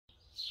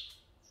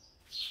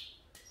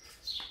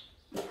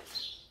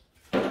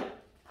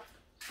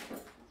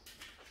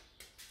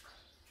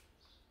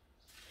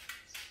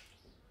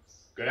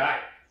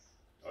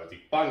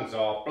ones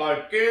or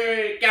bloke,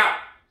 go!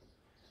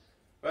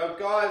 Well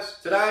guys,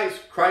 today's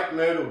Crepe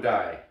Myrtle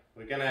Day.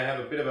 We're going to have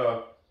a bit of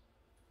a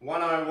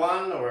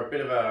 101 or a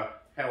bit of a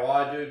how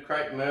I do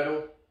Crepe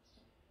Myrtle.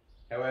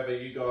 However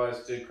you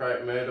guys do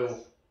Crepe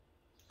Myrtle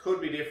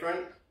could be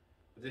different.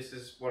 But this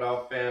is what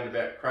I've found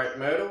about Crepe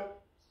Myrtle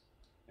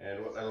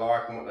and what they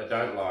like and what they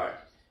don't like.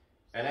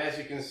 And as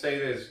you can see,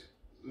 there's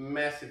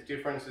massive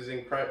differences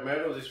in Crepe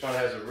Myrtle. This one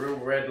has a real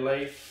red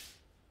leaf.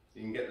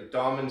 You can get the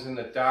diamonds in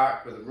the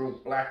dark with a real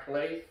black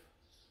leaf.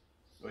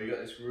 Or you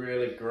got this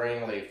really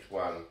green leafed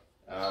one.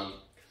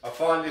 I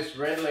find this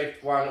red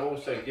leafed one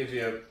also gives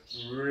you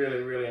a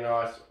really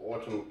nice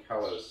autumn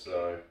colours.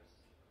 So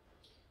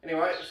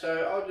anyway,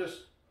 so I'll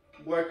just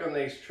work on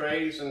these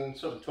trees and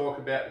sort of talk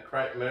about the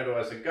Crepe Myrtle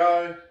as I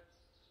go.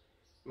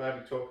 Maybe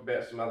talk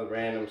about some other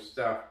random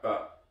stuff,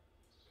 but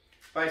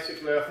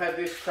basically I've had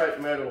this Crepe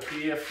Myrtle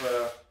here for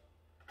a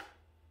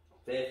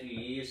fair few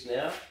years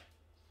now.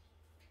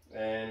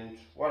 And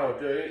what I'll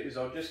do is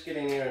I'll just get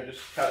in here and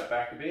just cut it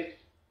back a bit.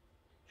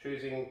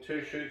 Choosing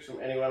 2 shoots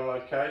from any one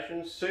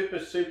location. Super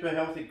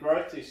healthy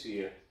growth this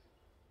year.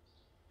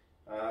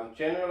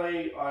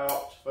 Generally I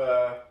opt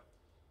for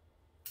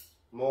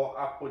more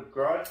upward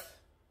growth.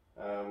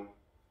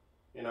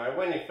 You know,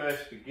 when you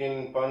first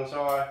begin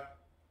bonsai,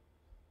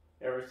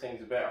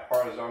 everything's about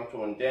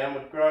horizontal and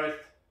downward growth.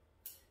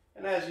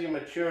 And as you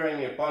mature in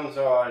your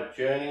bonsai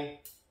journey,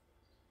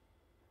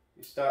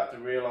 you start to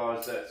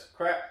realise that's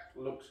crap,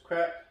 looks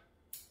crap,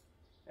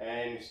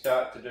 and you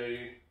start to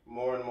do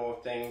more and more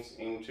things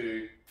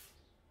into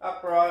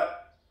upright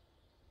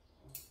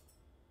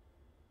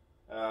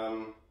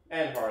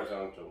and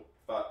horizontal,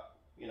 but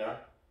you know,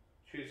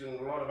 choosing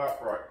a lot of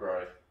upright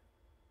growth.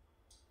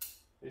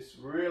 This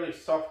really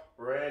soft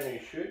brand new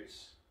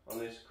shoots on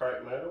this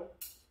Crepe Myrtle,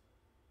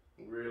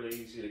 really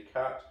easy to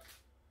cut.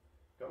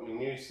 Got my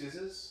new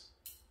scissors.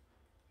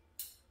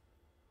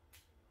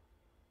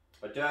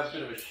 I do have a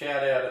bit of a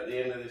shout out at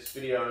the end of this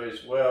video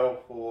as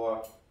well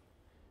for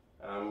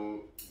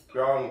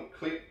growing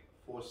clip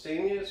for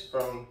seniors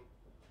from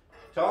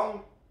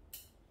Tom.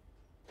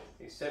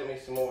 He sent me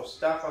some more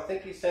stuff. I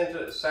think he sent it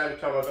at the same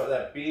time I got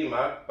that beer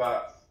mug,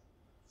 but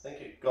I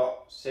think it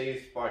got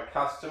seized by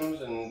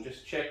customs and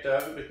just checked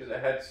over because it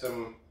had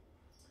some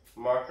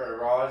micro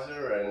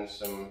riser and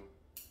some,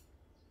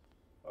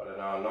 I don't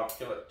know,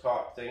 inoculate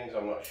type things,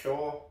 I'm not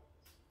sure.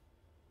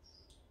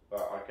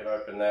 But I can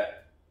open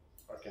that.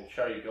 I can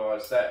show you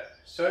guys that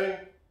soon.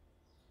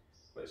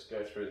 Let's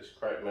go through this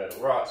Crepe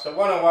Myrtle. Right, so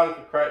 101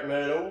 for Crepe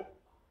Myrtle.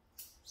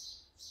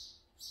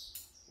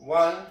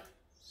 1,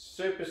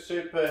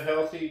 super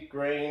healthy,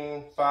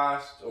 green,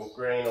 fast, or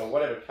green, or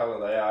whatever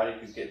colour they are. You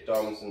could get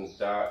diamonds in the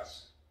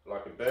darks,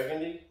 like a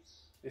burgundy.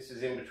 This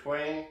is in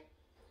between.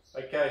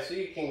 Okay, so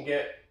you can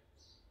get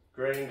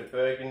green to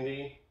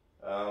burgundy.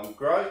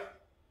 Growth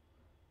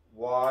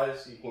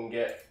wise, you can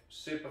get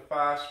super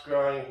fast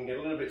growing, you can get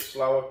a little bit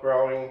slower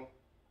growing.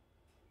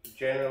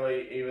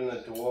 Generally, even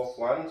the dwarf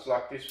ones,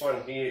 like this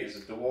one here is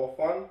a dwarf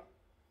one.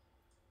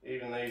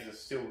 Even these are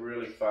still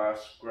really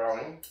fast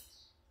growing.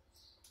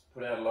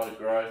 Put out a lot of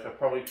growth. I'll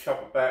probably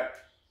chop it back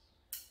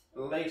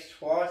at least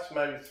twice,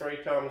 maybe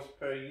 3 times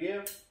per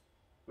year,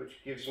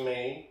 which gives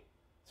me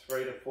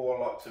 3 to 4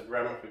 lots of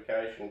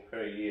ramification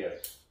per year.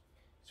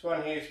 This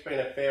one here has been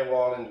a fair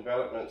while in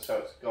development, so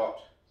it's got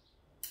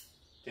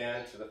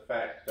down to the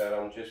fact that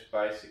I'm just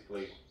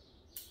basically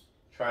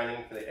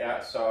training for the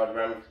outside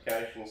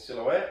ramification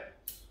silhouette.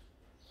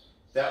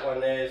 That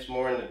one there is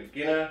more in the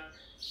beginner,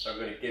 so I've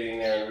got to get in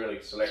there and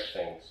really select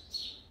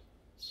things.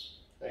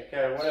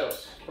 Okay, what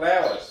else?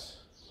 Flowers.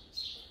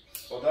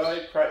 Although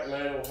Crepe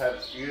Myrtle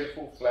have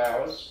beautiful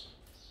flowers,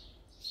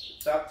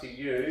 it's up to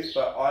you,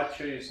 but I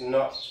choose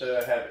not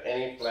to have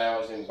any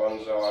flowers in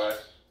bonsai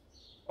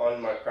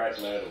on my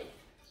Crepe Myrtle.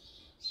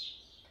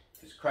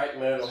 Because Crepe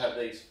Myrtle have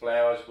these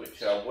flowers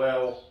which are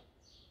well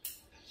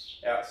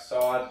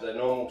outside the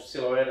normal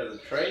silhouette of the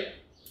tree.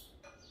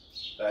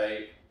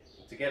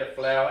 To get a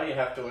flower, you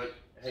have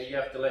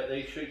to let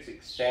these shoots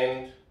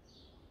extend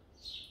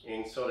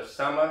in sort of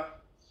summer,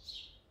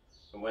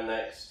 and when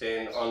they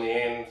extend on the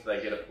end,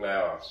 they get a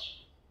flower.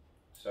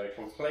 So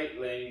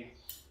completely,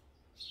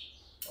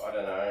 I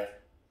don't know,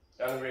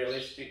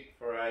 unrealistic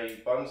for a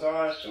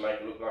bonsai to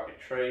make it look like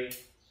a tree,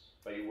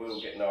 but you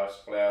will get nice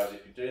flowers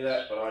if you do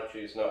that. But I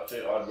choose not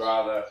to. I'd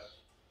rather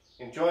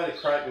enjoy the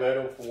Crepe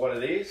Myrtle for what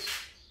it is.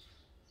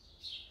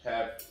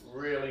 Have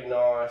really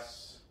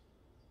nice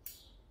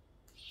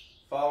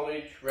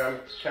foliage,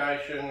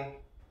 ramification,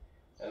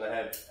 and they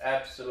have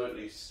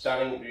absolutely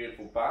stunning,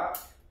 beautiful bark.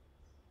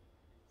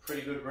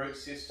 Pretty good root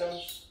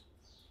systems,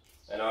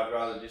 and I'd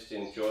rather just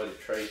enjoy the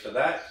tree for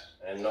that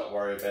and not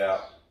worry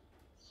about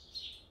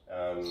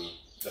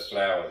the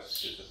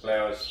flowers, because the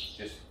flowers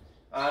just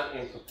aren't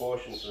in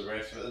proportion to the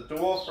rest of it. The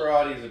dwarf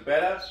varieties are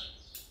better.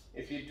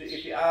 If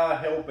you are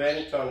hell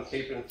bent on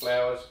keeping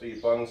flowers for your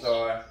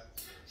bonsai,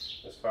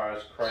 as far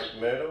as Crepe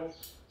Myrtle,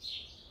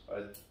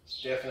 I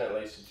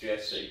definitely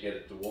suggest that you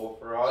get a dwarf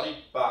variety,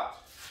 but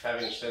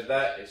having said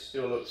that, it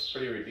still looks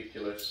pretty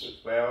ridiculous with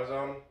flowers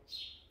on.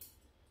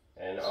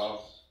 and I've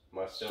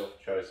myself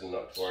chosen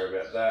not to worry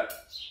about that,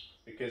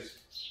 because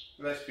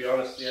let's be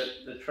honest,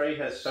 the tree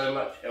has so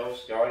much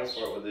else going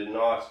for it with the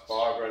nice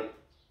vibrant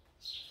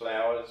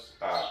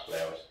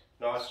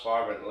nice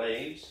vibrant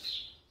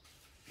leaves,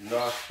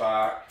 nice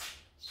bark,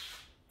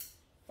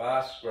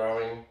 fast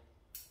growing,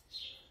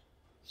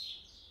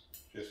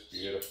 just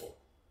beautiful.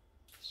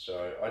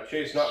 So I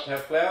choose not to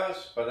have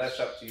flowers, but that's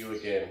up to you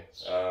again.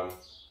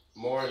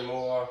 More and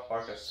more,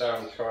 like I say,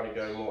 I'm trying to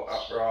go more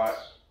upright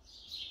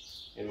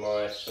in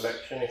my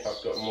selection if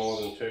I've got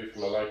more than 2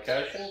 from a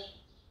location,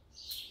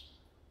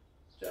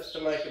 just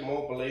to make it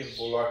more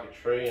believable like a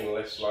tree and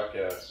less like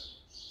a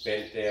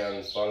bent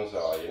down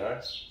bonsai, you know.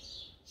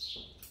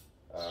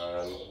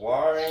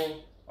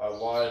 Wiring, I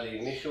wire the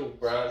initial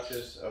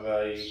branches of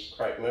a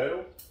crepe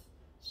myrtle.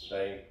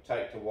 They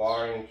take to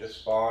wiring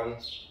just fine,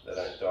 they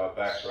don't die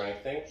back or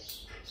anything.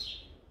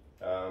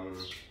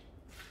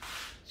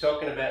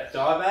 Talking about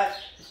dieback,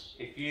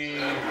 if you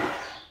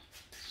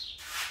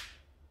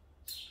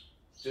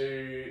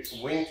do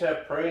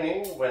winter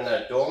pruning when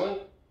they're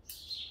dormant,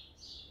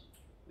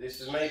 this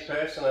is me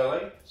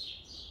personally,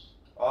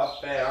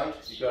 I've found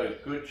you've got a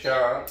good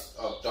chance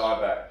of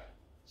dieback.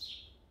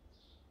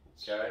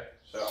 Okay,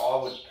 so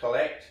I would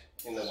collect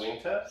in the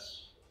winter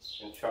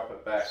and chop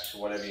it back to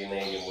whatever you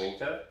need in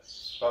winter.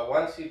 But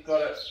once you've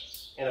got it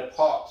in a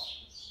pot,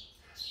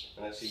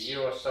 and it's a year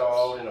or so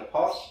old in a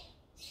pot,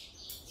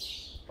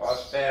 I've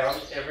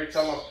found every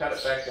time I've cut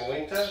it back in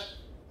winter,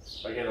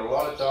 I get a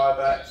lot of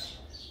dieback,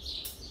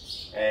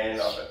 and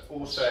I've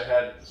also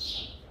had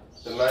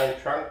the main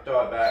trunk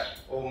die back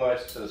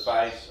almost to the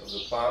base of the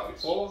plant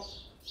before.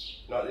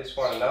 Not this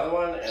one, another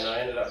one, and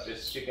I ended up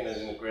just sticking it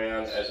in the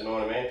ground as an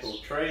ornamental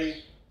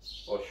tree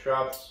or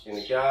shrub in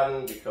the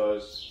garden,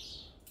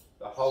 because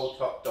the whole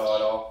top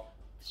died off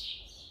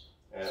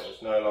and it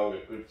was no longer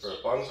good for a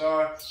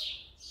bonsai.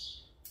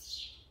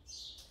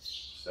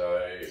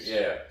 So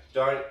yeah,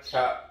 don't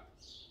cut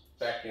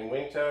back in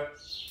winter,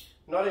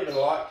 not even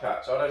light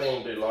cuts. I don't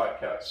even do light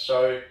cuts.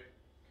 So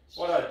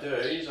what I do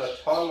is I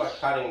time my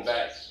cutting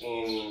back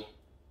in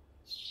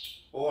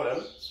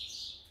autumn,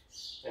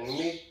 and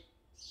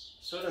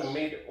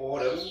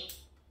mid-autumn,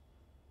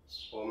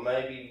 or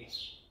maybe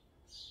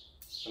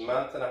a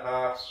month and a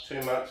half,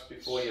 2 months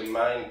before your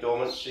main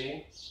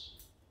dormancy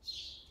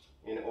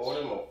in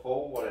autumn or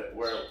fall,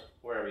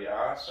 wherever you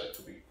are, so it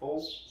could be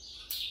fall.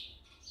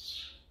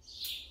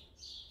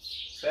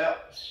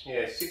 About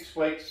 6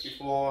 weeks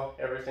before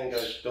everything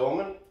goes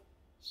dormant,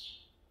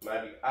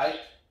 maybe 8,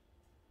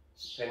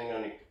 depending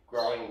on your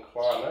growing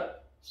climate.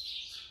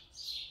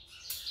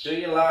 Do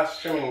your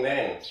last trimming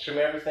then. Trim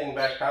everything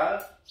back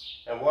hard,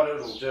 and what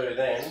it'll do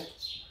then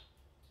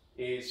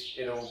is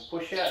it'll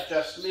push out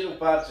just little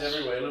buds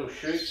everywhere, little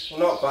shoots. Well,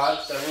 not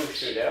buds, they will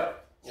shoot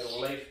out. It'll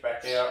leaf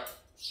back out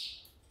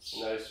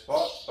in those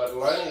spots, but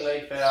it'll only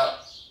leaf out,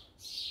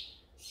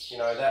 you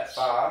know, that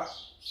far,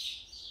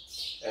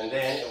 and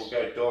then it will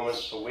go dormant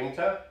for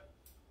winter.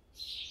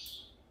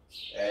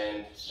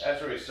 And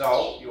as a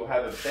result, you'll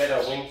have a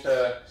better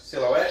winter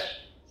silhouette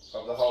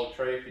of the whole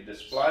tree if you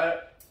display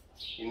it.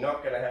 You're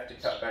not going to have to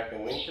cut back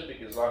in winter,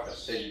 because like I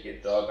said, you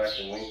get dieback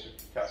in winter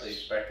if you cut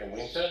these back in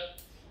winter.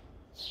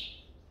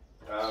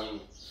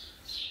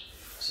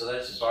 So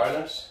that's a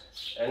bonus.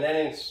 And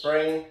then in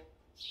spring,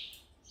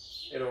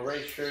 it'll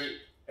reshoot,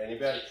 and you'll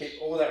be able to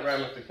keep all that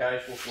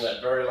ramification from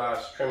that very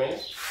last trimming.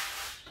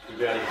 You'll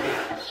be able to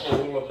keep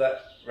all of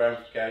that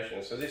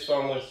ramification. So this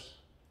one was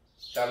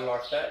done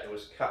like that. It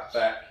was cut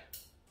back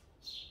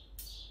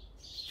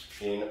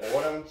in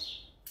autumn,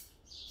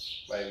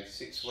 maybe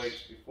 6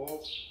 weeks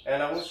before.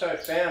 And I also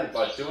found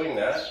by doing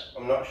that,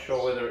 I'm not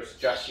sure whether it's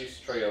just this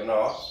tree or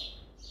not,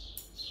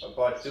 but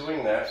by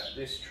doing that,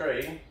 this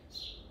tree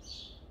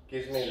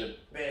gives me the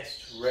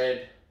best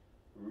red,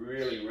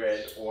 really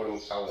red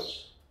autumn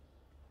colours.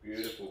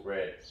 Beautiful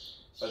red.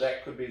 But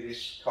that could be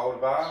this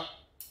cultivar.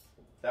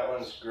 That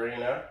one's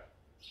greener,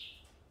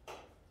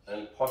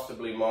 and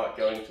possibly might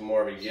go into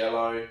more of a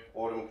yellow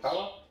autumn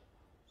colour,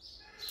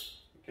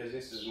 because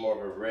this is more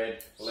of a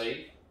red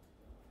leaf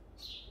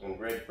and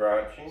red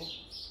branching.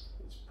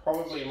 It's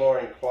probably more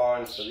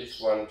inclined for this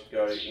one to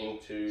go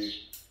into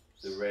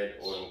the red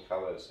autumn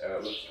colours, and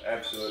it looks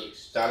absolutely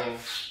stunning,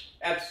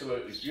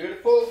 absolutely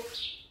beautiful,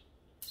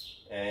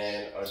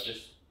 and I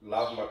just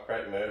love my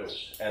crepe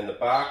myrtles. And the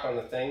bark on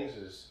the things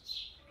is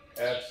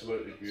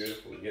absolutely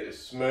beautiful. You get the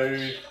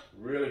smooth,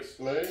 really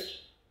smooth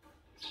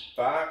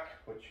bark,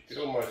 which you could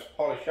almost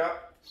polish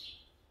up,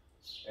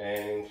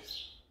 and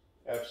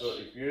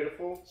absolutely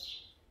beautiful.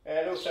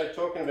 And also,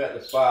 talking about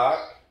the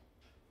bark,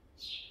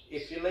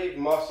 if you leave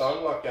moss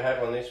on, like I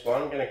have on this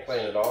one, I'm going to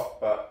clean it off,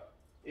 but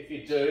if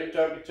you do,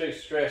 don't be too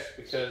stressed,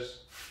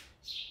 because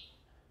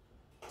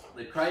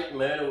the crepe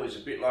myrtle is a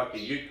bit like a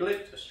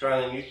eucalypt,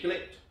 Australian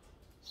eucalypt,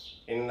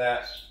 in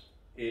that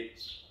it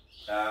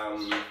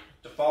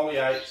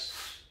defoliates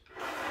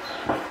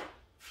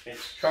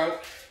its trunk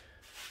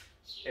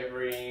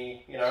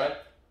every,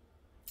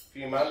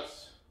 few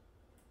months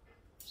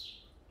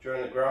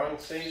during the growing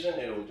season.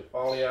 It will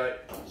defoliate,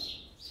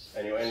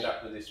 and you'll end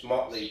up with this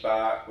motley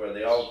bark where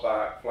the old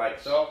bark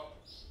flakes off,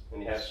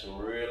 and you have some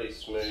really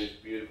smooth,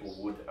 beautiful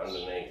wood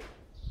underneath.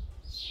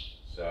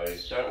 So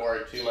don't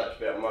worry too much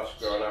about moss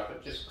growing up,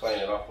 but just clean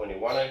it off when you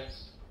want to,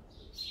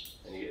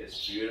 and you get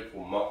this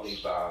beautiful motley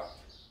bark.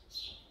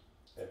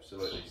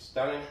 Absolutely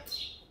stunning.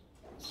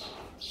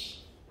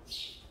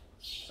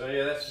 So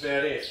yeah, that's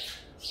about it.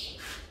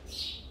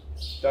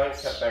 Don't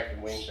cut back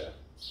in winter.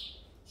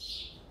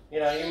 You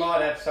know, you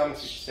might have some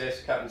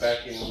success cutting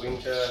back in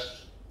winter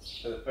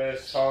for the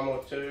first time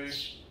or two,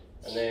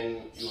 and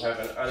then you'll have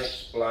an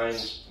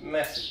unexplained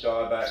massive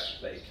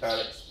dieback that you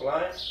can't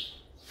explain.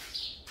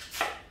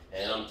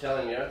 And I'm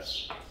telling you,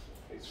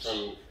 it's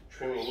from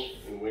trimming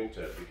in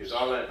winter, because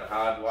I learnt the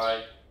hard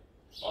way.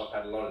 I've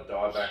had a lot of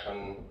dieback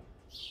on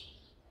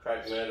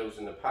crepe myrtles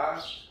in the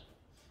past,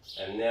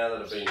 and now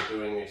that I've been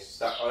doing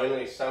this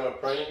only summer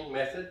pruning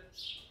method,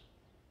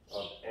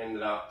 I've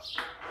ended up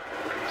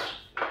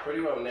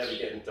pretty well never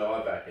getting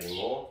dieback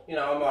anymore. You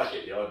know, I might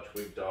get the odd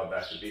twig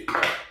dieback a bit,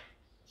 but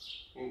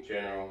in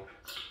general,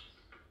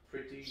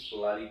 pretty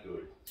bloody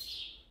good.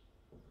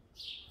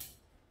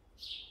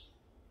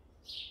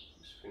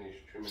 Just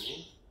finished trimming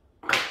here.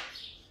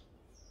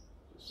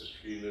 Just a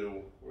few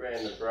little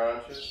random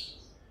branches.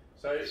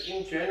 So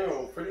in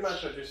general, pretty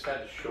much I just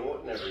had to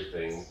shorten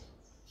everything,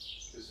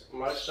 because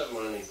most of them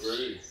only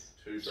grew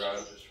 2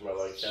 branches from a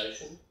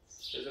location.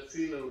 There's a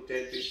few little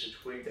dead bits of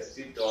twig that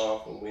did die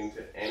off in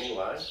winter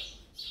anyway,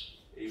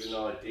 even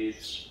though I did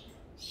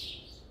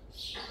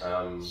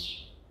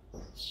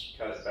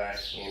cut it back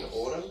in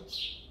autumn.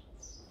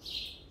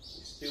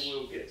 You still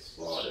will get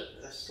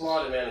a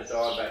slight amount of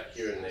dieback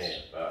here and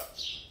there,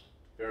 but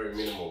very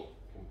minimal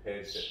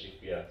compared to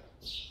if you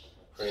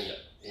prune it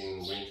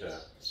in winter.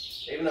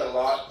 Even a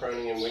light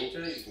pruning in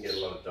winter, you can get a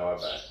lot of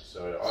dieback.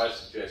 So I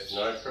suggest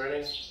no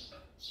pruning,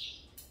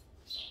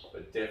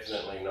 but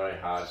definitely no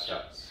hard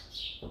cuts.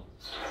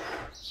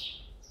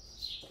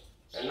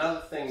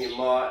 Another thing you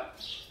might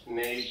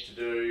need to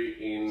do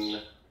in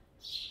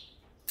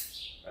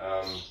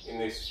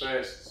this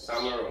first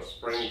summer or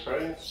spring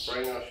prune,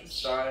 spring I should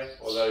say,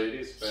 although it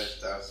is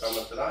first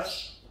summer today,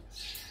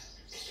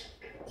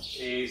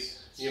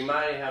 is you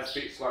may have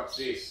bits like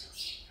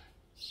this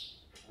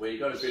where you've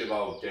got a bit of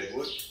old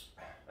deadwood,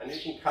 and you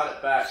can cut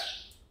it back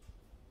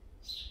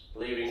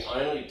leaving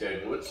only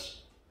deadwood,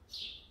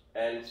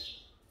 and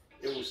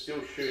it will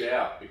still shoot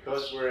out,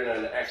 because we're in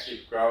an active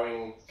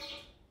growing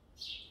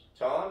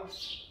time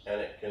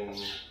and it can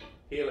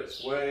heal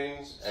its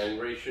wounds and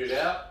reshoot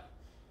out.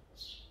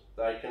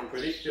 They can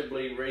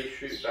predictably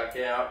reshoot back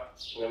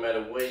out no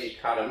matter where you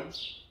cut them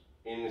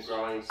in the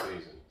growing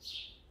season.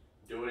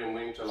 Do it in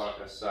winter,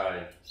 like I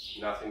say,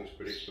 nothing's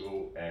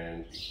predictable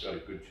and you've got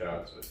a good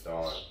chance of it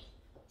dying.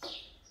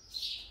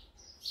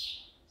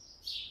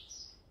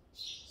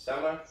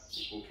 Summer,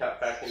 you can cut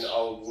back into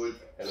old wood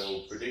and it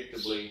will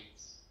predictably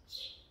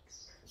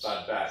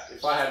bud back.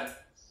 If I had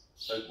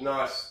a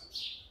nice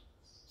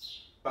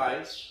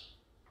base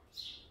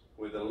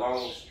with a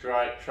long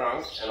straight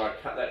trunk and I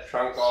cut that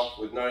trunk off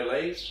with no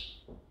leaves,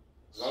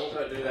 as long as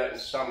I do that in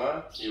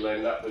summer, you'll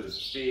end up with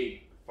a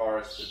big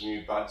forest of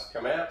new buds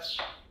come out,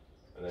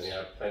 and then you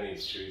have plenty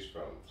to choose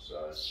from.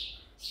 So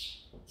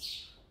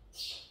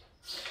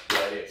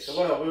yeah. So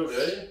what I will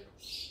do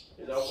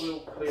is I will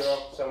clear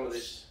off some of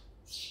this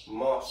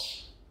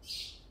moss.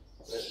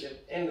 At the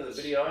end of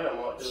the video, I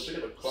might do a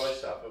bit of a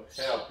close-up of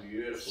how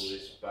beautiful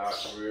this bark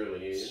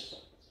really is.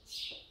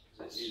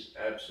 It is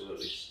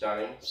absolutely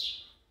stunning.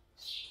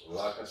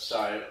 Like I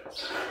say,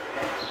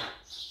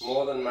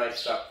 more than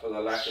makes up for the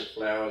lack of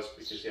flowers,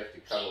 because you have to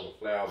cut all the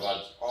flower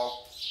buds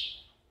off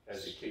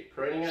as you keep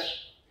pruning it.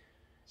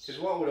 Because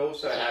what would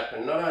also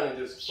happen, not only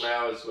does the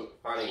flowers look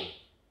funny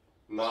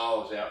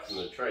miles out from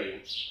the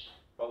tree,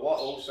 but what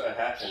also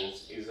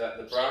happens is that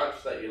the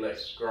branch that you let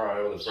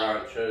grow, or the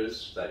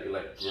branches that you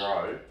let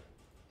grow,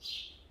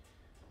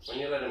 when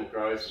you let them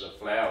grow for the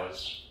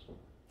flowers,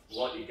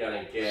 what you're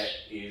going to get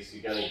is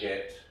you're going to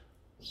get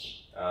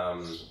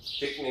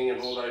thickening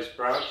of all those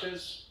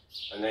branches,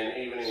 and then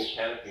even in the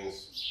canopy,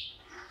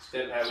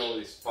 instead of having all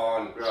this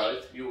fine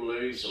growth, you'll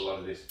lose a lot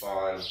of this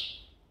fine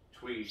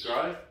twiggy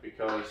growth,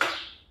 because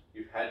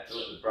you've had to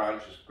let the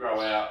branches grow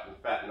out and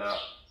fatten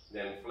up,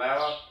 then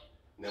flower.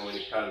 And then when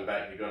you cut them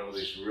back, you've got all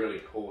this really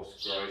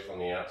coarse growth on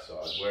the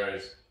outside.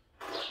 Whereas,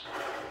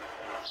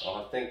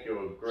 I think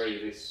you'll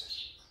agree,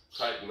 this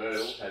crepe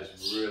myrtle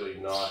has really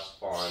nice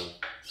fine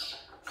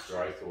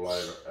growth all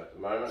over it at the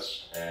moment,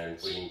 and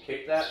we can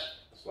keep that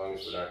as long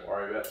as we don't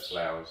worry about the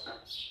flowers.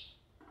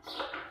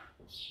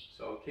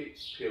 So I'll keep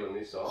peeling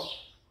this off.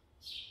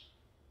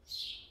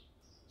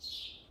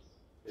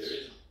 There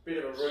is a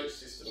bit of a root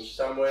system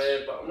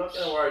somewhere, but I'm not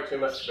going to worry too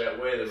much about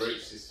where the root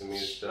system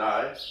is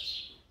today.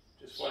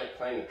 Just want to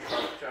clean the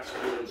trunk just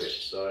a little bit.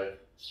 So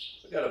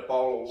we've got a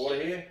bowl of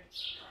water here.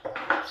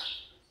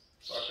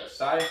 Like I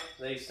say,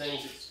 these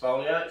things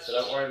exfoliate, so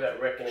don't worry about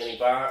wrecking any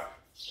bark.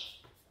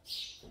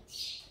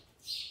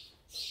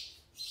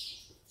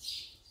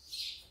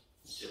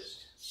 Just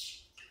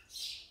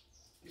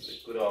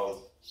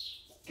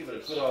give it a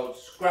a good old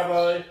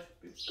scrubbo,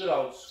 good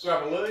old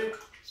scrubbaloo.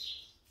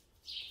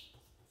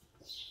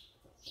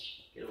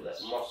 Get all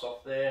that moss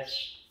off there.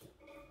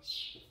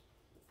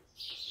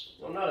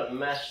 I'm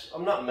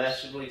not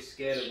massively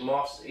scared of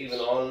moss, even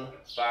on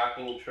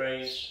barking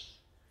trees,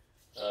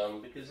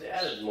 because the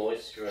added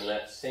moisture and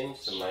that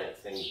seems to make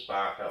things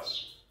bark up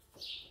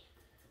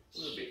a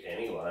little bit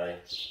anyway.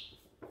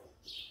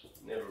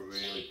 Never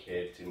really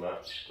cared too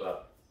much,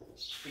 but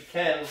you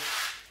can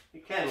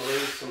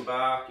lose some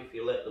bark if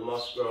you let the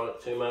moss grow on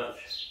it too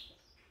much.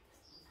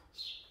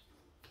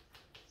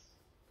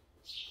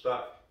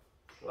 But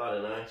I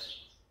don't know.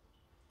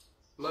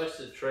 Most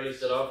of the trees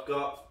that I've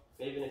got,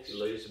 even if you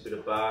lose a bit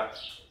of bark,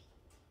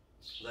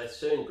 they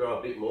soon grow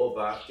a bit more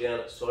bark down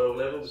at soil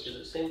level because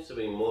it seems to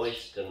be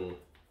moist and,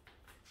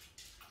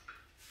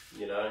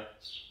 you know,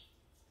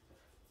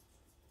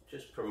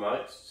 just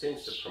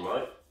seems to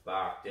promote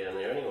bark down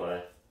there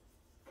anyway.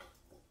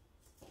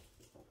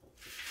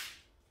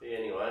 But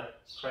anyway,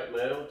 crepe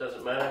myrtle,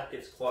 doesn't matter,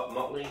 gets quite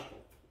motley.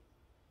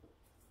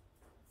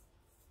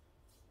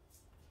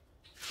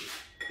 Just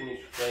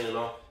finish cleaning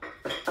off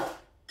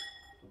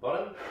the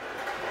bottom,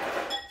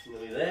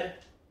 nearly there.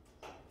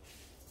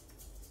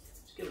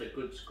 Just give it a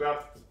good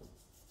scrub.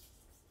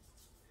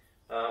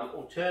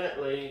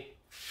 Alternately,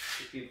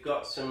 if you've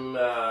got some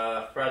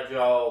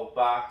fragile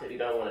bark that you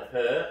don't want to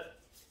hurt,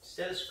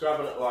 instead of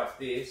scrubbing it like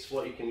this,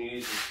 what you can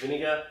use is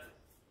vinegar.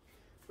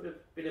 Put a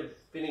bit of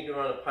vinegar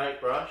on a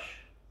paintbrush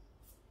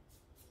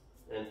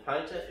and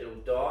paint it, it'll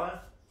die,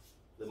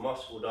 the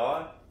moss will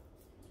die,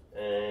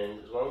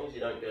 and as long as you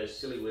don't go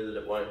silly with it,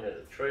 it won't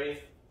hurt the tree.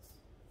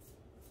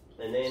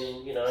 And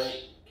then, you know,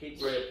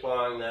 keep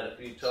reapplying that a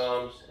few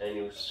times and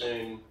you'll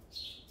soon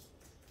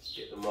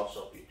get the moss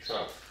off your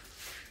trunk.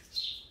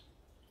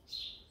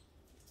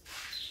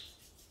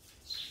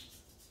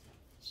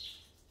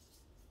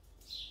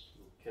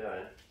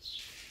 Okay,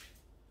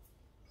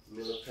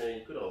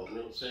 millipede, good old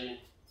millipede.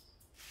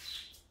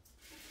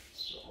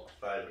 Not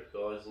my favourite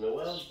guys in the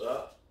world,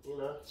 but you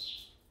know,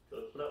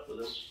 gotta put up with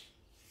them.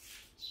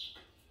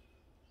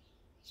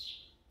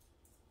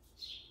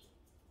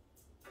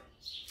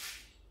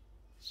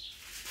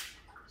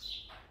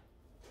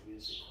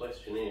 The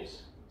question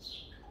is,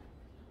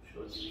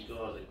 should I give you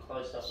guys a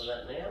close up of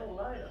that now or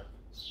later?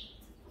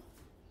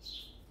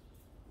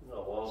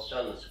 Oh well, I've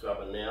done the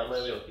scrubbing now,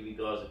 maybe I'll give you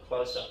guys a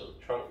close up of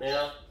the trunk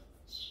now,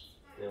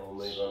 then we'll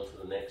move on to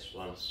the next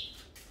one.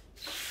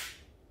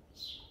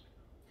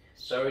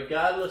 So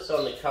regardless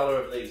on the colour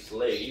of these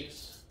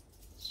leaves,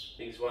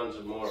 these ones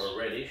are more of a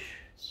reddish,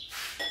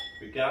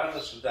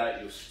 regardless of that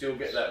you'll still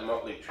get that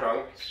motley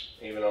trunk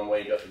even on where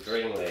you got the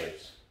green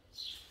leaves.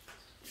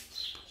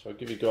 So I'll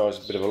give you guys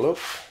a bit of a look,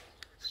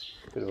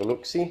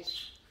 look-see.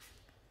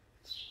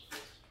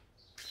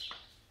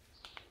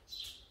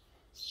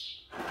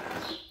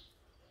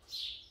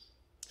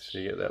 So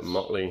you get that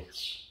motley,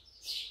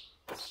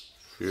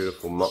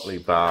 beautiful motley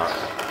bark.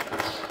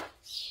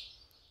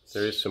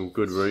 There is some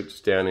good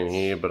roots down in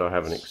here, but I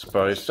haven't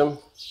exposed them.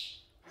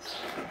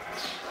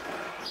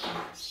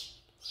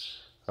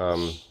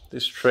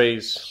 This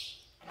tree's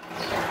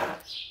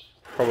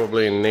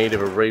probably in need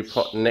of a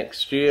repot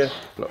next year,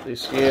 not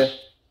this year,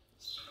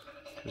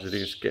 because it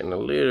is getting a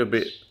little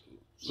bit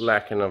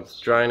lacking of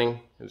draining,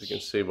 as you can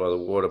see by the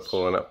water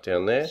pooling up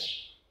down there.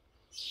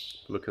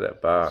 Look at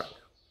that bark.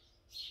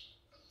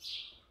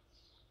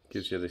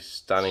 Gives you this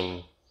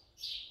stunning,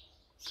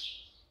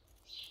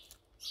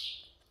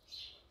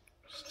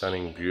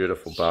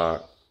 beautiful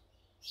bark.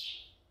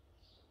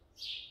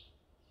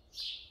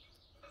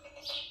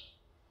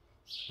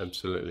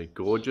 Absolutely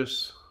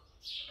gorgeous.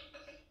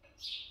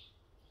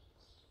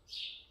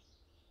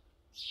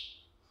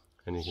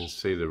 And you can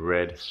see the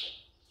red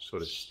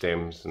sort of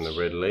stems and the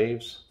red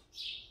leaves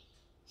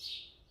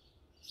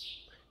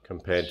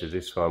compared to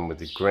this one with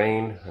the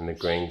green and the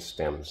green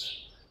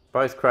stems.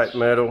 Both crepe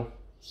myrtle.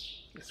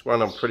 This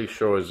one I'm pretty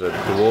sure is a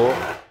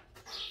dwarf.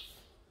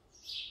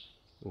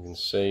 You can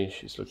see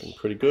she's looking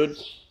pretty good.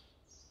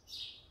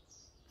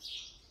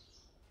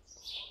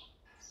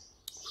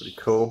 Pretty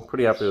cool,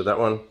 pretty happy with that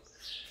one.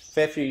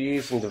 Fair few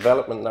years in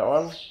development, that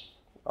one.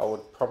 I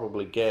would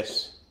probably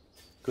guess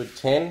good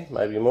 10,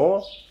 maybe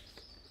more.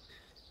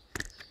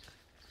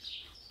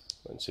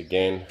 Once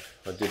again,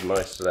 I did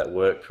most of that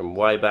work from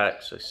way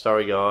back, so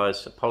sorry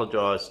guys,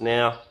 apologise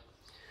now.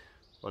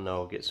 I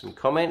know I'll get some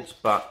comments,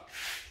 but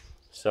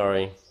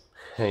sorry,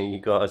 you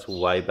guys were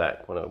way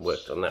back when I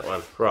worked on that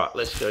one. Right,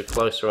 let's go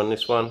closer on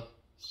this one.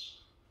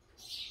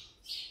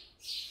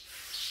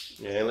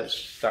 Yeah, let's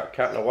start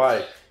cutting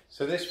away.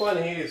 So this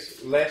one here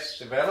is less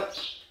developed,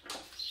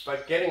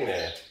 but getting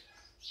there.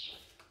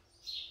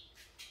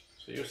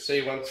 So you'll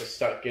see once I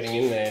start getting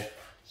in there,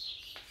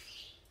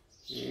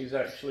 it is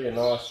actually a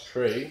nice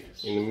tree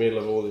in the middle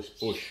of all this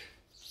bush.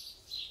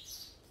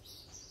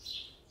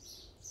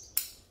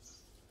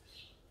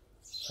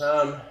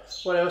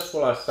 What else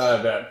will I say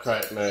about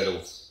crepe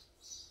myrtle?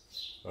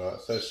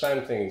 Alright, so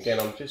same thing again,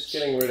 I'm just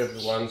getting rid of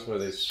the ones where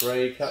there's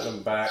 3, cutting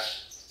them back.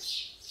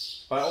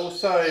 But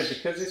also,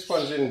 because this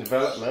one's in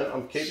development,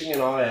 I'm keeping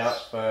an eye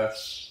out for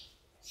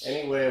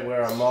anywhere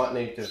where I might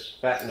need to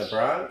fatten a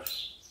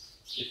branch.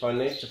 If I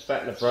need to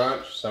fatten a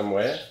branch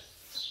somewhere,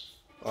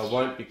 I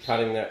won't be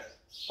cutting that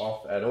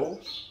off at all.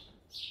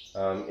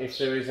 If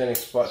there is any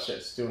spots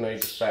that still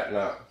need to fatten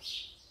up,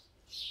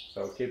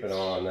 so I'll keep an eye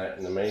on that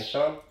in the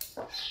meantime.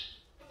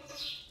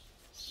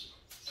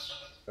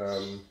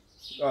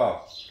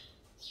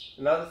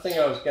 Another thing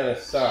I was going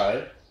to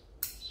say,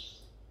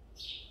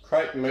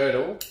 crepe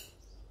myrtle,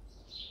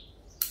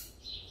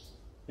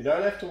 you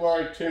don't have to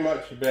worry too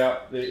much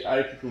about the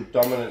apical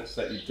dominance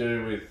that you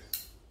do with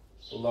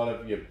a lot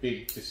of your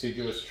big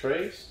deciduous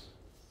trees.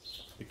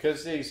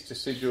 Because these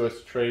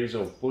deciduous trees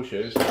or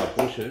bushes are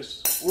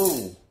bushes,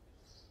 whoa,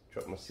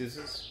 drop my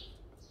scissors.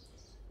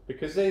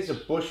 Because these are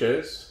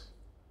bushes,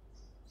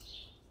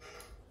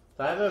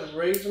 they have a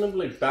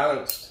reasonably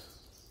balanced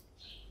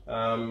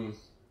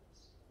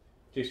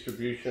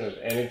distribution of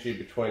energy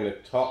between the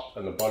top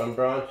and the bottom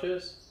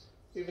branches.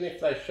 Even if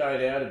they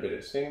shade out a bit,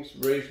 it seems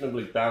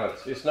reasonably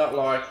balanced. It's not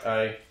like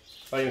I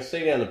can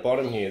see down the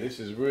bottom here, this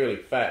is really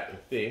fat and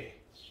thick.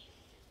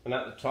 And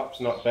at the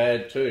top's not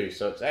bad too,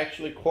 so it's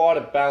actually quite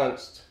a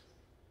balanced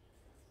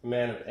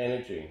amount of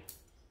energy.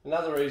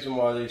 Another reason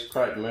why these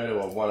crepe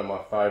myrtle are one of my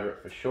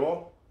favourite for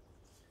sure.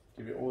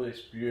 Give you all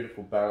this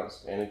beautiful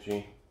balanced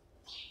energy.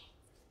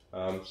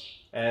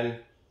 And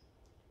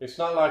it's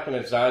not like an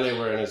azalea,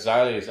 where an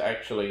azalea is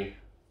actually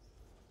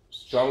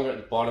stronger at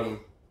the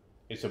bottom.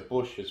 It's a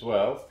bush as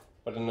well,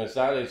 but an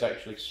azalea is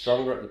actually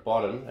stronger at the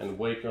bottom and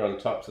weaker on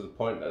top, to the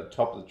point that the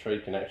top of the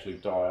tree can actually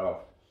die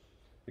off.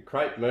 The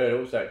crepe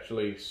myrtle is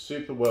actually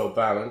super well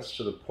balanced,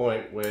 to the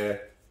point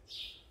where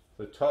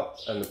the top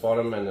and the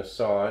bottom and the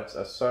sides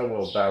are so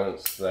well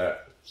balanced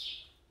that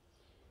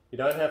you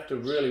don't have to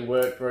really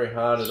work very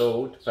hard at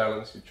all to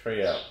balance your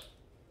tree out.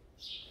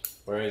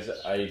 Whereas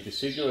a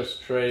deciduous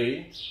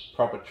tree,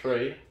 proper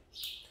tree,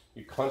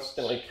 you're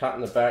constantly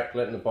cutting the back,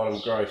 letting the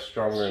bottom grow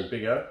stronger and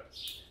bigger,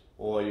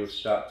 or you'll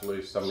start to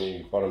lose some of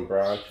your bottom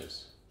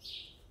branches.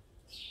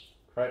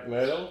 Crepe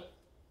myrtle,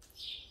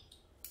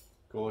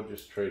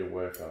 gorgeous tree to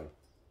work on.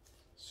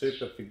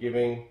 Super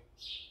forgiving,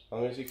 as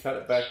long as you cut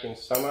it back in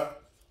summer.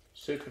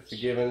 Super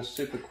forgiving,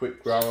 super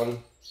quick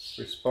growing,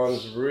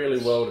 responds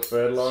really well to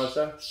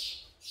fertiliser.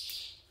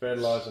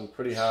 Fertilise them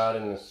pretty hard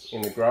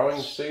in the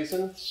growing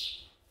season.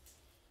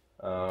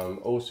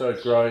 Also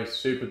grows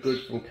super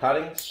good from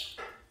cuttings.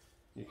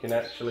 You can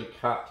actually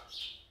cut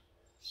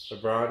the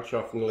branch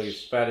off nearly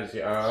as fat as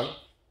your arm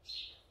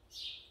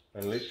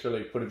and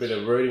literally put a bit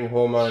of rooting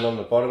hormone on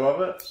the bottom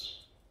of it,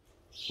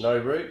 no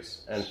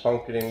roots, and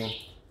plonk it in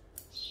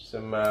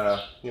some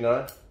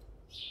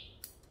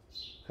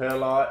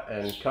perlite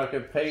and cocoa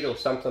peat or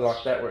something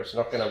like that, where it's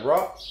not going to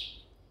rot.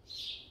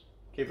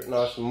 Keep it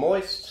nice and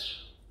moist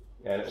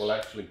and it will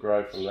actually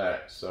grow from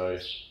that. So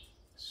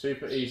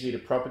super easy to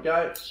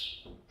propagate.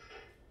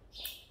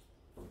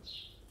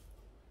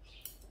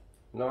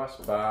 Nice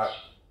bark,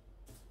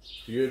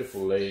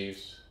 beautiful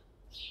leaves.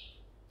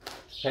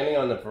 Depending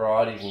on the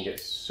variety, you can get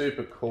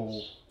super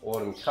cool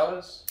autumn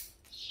colours.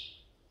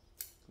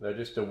 They're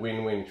just a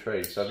win-win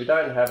tree. So if you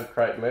don't have a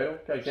crepe myrtle,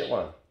 go get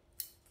one.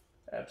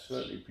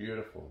 Absolutely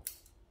beautiful.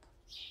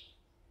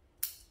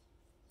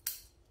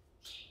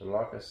 And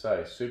like I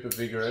say, super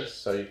vigorous,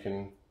 so you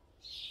can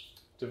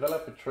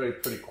develop a tree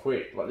pretty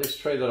quick. Like this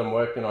tree that I'm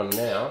working on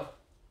now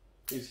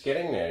is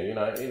getting there, you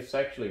know, it's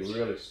actually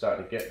really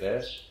starting to get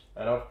there.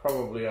 And I've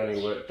probably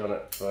only worked on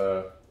it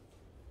for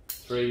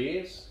 3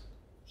 years.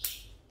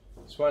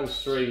 This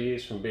one's 3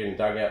 years from being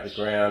dug out the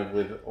ground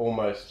with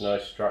almost no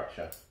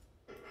structure.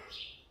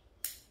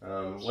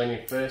 When you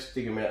first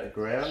dig them out the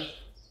ground,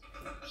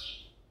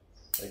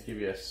 they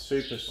give you a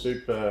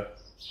super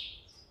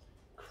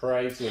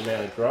crazy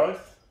amount of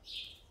growth,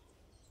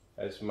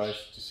 as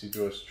most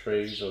deciduous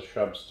trees or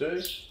shrubs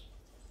do.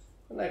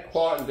 And they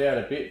quieten down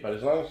a bit, but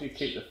as long as you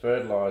keep the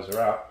fertiliser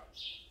up,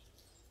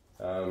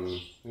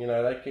 you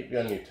know, they keep you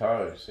on your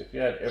toes. If you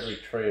had every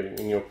tree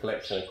in your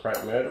collection of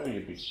crepe myrtle,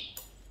 you'd be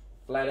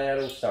flat out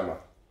all summer.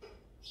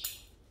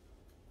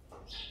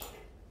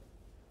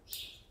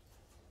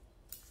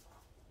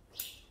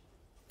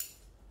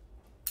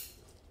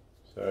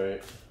 So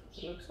it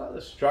looks like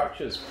the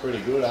structure's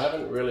pretty good. I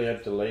haven't really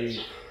had to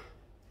leave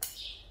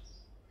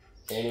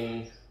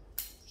any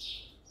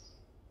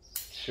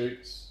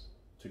shoots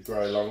to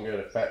grow longer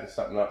to fatten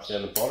something up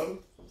down the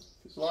bottom.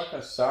 Because like I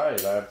say,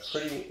 they're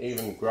pretty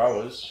even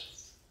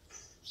growers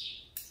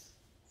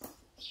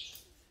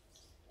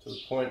to the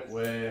point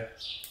where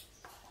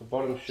the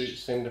bottom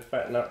shoots seem to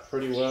fatten up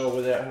pretty well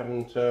without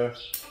having to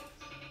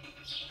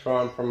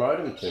try and promote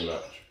them too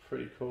much.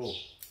 Pretty cool.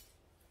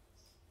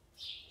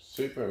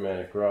 Super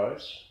amount of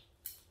growth.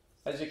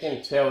 As you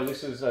can tell,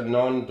 this is a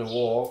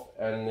non-dwarf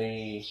and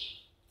the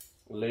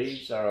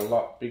leaves are a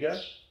lot bigger.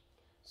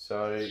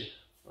 So,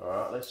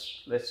 alright,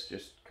 let's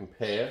just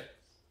compare.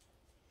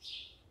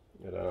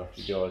 I don't know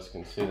if you guys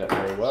can see that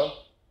very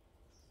well.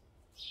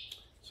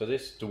 So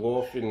this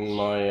dwarf in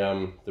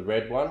my, the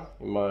red one,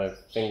 in my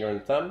finger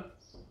and thumb,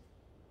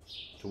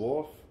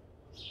 dwarf,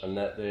 and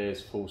that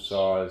there's full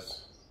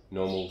size,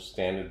 normal,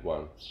 standard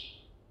one.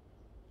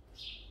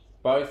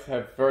 Both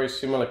have very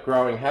similar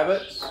growing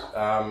habits,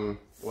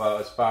 well,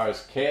 as far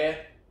as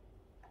care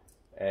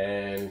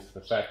and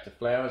the fact the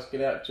flowers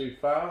get out too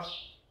far.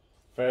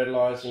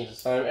 Fertilising is the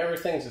same,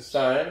 everything's the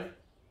same.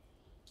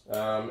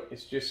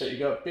 It's just that you've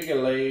got bigger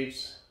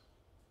leaves,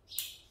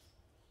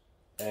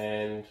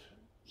 and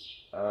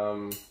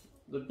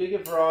the bigger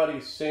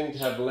varieties seem to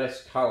have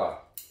less colour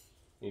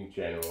in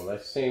general. They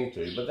seem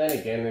to, but then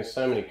again, there's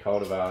so many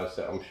cultivars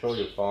that I'm sure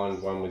you'll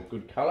find one with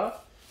good colour.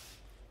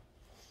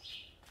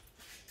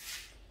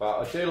 But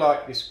I do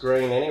like this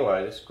green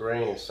anyway. This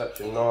green is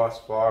such a nice,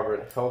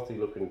 vibrant, healthy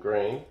looking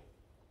green.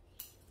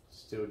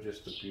 Still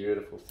just a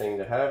beautiful thing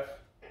to have.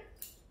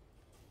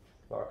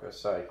 Like I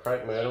say,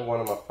 Crepe Myrtle, one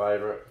of my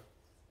favourite.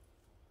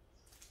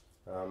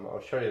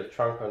 I'll show you the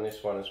trunk on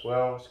this one as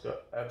well. It's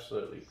got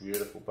absolutely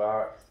beautiful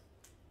bark.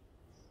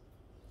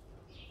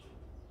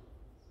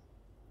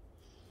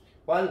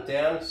 One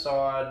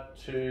downside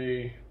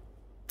to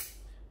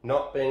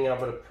not being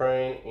able to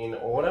prune in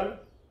autumn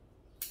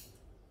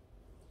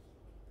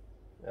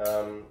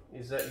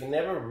is that you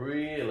never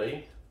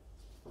really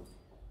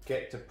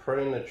get to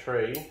prune the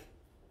tree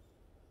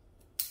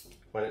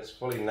when it's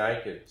fully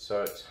naked.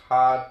 So it's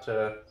hard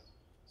to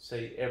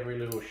see every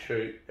little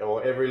shoot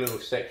or every little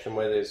section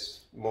where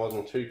there's more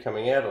than 2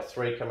 coming out or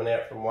 3 coming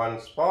out from one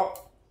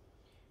spot.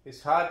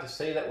 It's hard to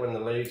see that when the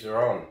leaves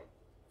are on.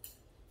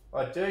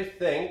 I do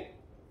think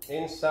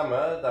in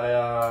summer they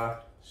are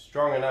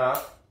strong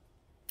enough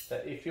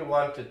that if you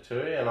wanted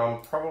to, and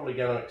I'm probably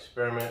going to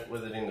experiment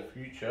with it in the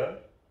future,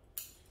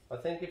 I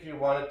think if you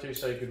wanted to,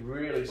 so you could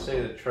really see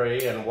the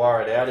tree and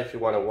wire it out if you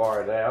want to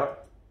wire it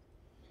out,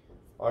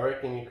 I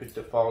reckon you could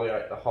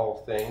defoliate the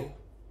whole thing,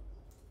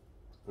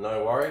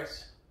 no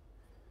worries,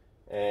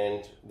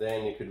 and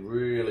then you could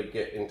really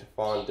get into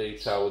fine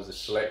detail with the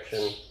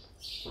selection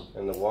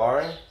and the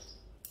wiring.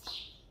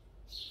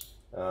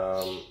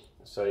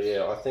 So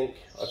yeah, I think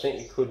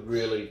you could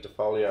really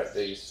defoliate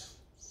these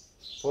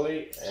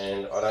fully,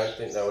 and I don't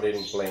think they would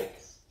even blink.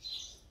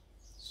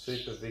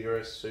 Super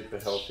vigorous, super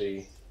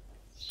healthy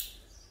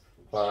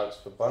plants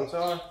for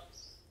bonsai.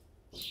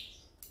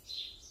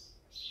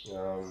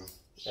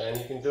 And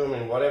you can do them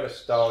in whatever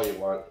style you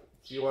want.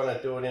 If you want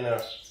to do it in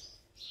a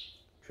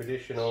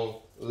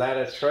traditional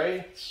ladder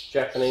tree,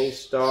 Japanese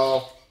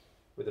style,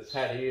 with a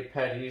pad here,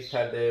 pad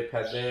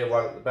there,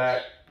 one at the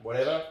back,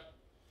 whatever,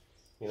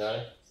 you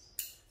know,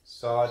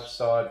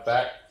 side,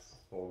 back,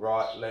 or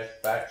right,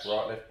 left, back,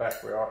 right, left,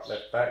 back, right,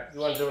 left, back. If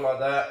you want to do it like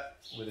that,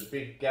 with a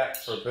big gap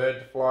for a bird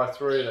to fly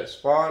through, that's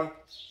fine.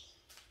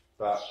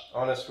 But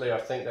honestly, I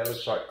think that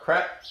looks like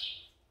crap.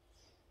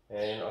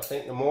 And I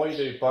think the more you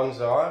do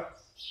bonsai,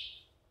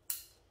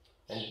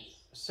 and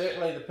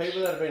certainly the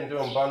people that have been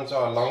doing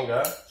bonsai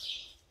longer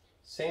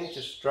seem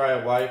to stray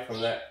away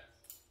from that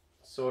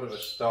sort of a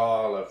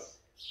style of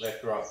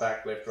left, right,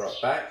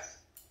 back,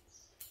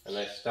 and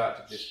they start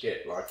to just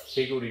get like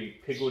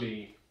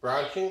higgledy-piggledy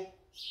branching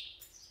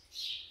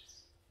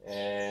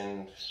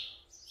and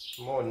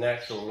more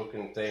natural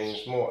looking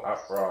things, more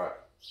upright.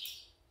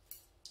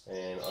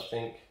 And I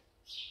think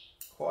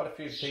quite a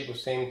few people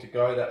seem to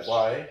go that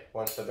way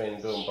once they've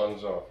been doing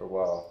bonsai for a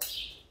while.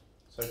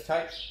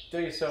 So do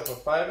yourself a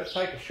favour,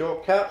 take a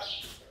shortcut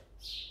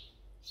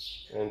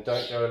and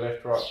don't go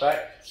left, right,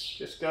 back.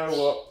 Just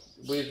go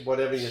with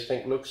whatever you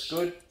think looks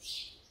good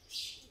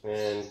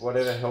and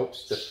whatever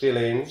helps to fill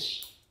in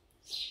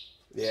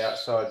the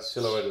outside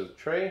silhouette of the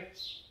tree.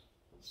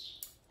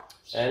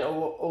 And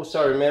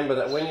also remember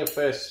that when you're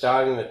first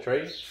starting the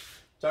tree,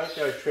 don't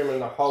go trimming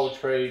the whole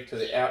tree to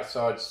the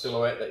outside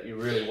silhouette that you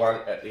really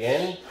want at the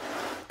end,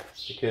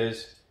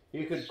 because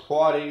you could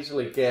quite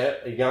easily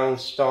get a young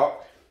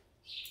stock.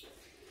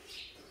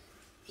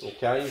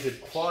 Okay, you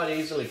could quite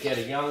easily get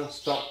a young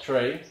stock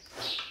tree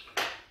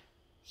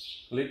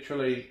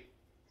literally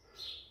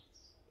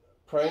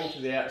pruned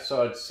to the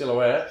outside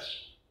silhouette,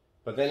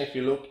 but then if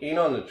you look in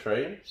on the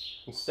tree,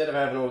 instead of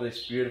having all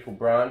this beautiful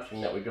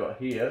branching that we got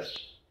here,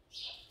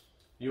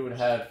 you would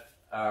have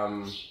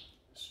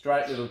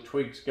straight little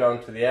twigs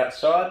going to the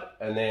outside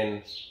and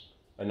then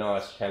a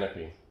nice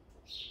canopy.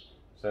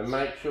 So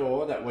make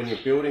sure that when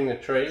you're building the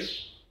tree,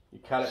 you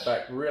cut it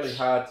back really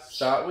hard to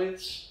start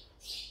with,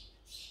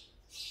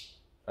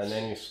 and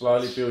then you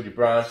slowly build your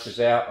branches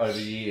out over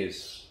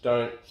years.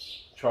 Don't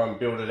try and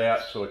build it out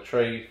to a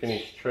tree,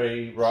 finished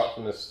tree right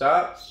from the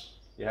start.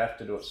 You have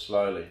to do it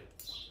slowly.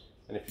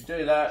 And if you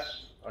do that,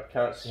 I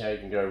can't see how you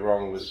can go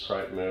wrong with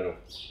Crepe Myrtle.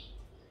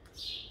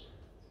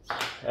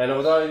 And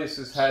although this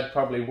has had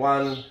probably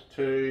 1,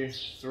 2,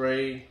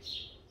 3,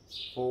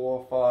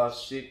 4, 5,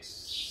 6,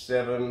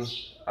 7,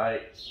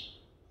 8,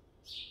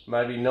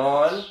 maybe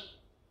 9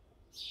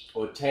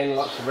 or 10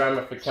 lots of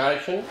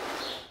ramification,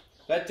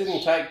 that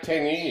didn't take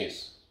 10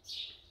 years.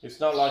 It's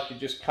not like you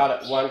just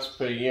cut it once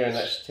per year and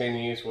that's 10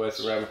 years worth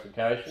of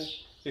ramification.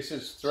 This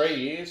is 3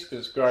 years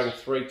because it's growing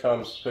 3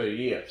 times per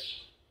year.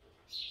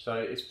 So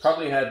it's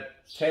probably had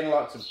 10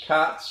 lots of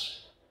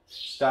cuts,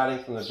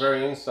 starting from the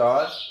very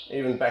inside.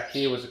 Even back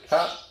here was a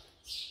cut,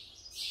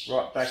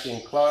 right back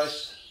in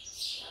close.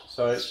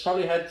 So it's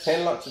probably had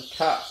 10 lots of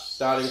cuts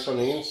starting from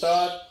the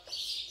inside,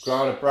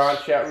 growing a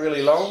branch out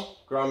really long,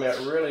 grow them out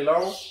really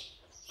long,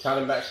 cut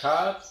them back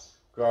hard,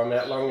 grow them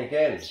out long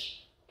again,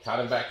 cut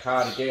them back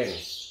hard again,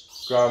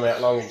 grow them out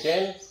long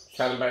again,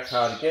 cut them back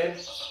hard again.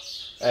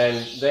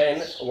 And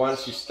then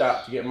once you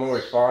start to get more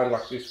refined,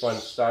 like this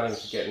one's starting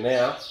to get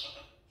now,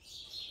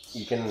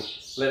 you can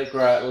let it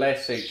grow out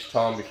less each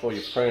time before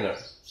you prune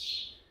it.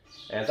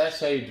 And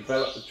that's how you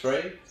develop the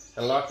tree.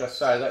 And like I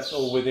say, that's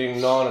all within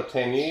 9 or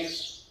 10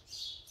 years.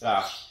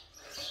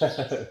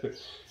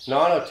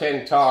 9 or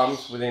 10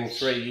 times within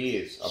 3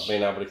 years I've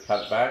been able to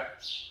cut it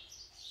back.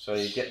 So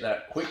you get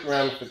that quick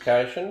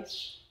ramification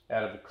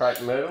out of the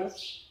crepe myrtle.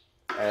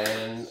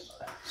 And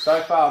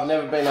so far I've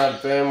never been able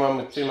to burn one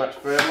with too much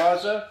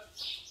fertiliser.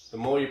 The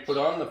more you put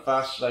on, the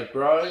faster they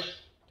grow,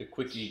 the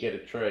quicker you get a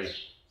tree.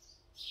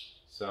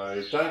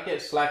 So don't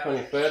get slack on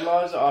your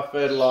fertiliser. I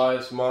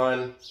fertilise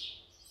mine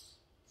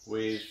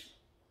with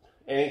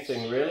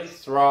anything really.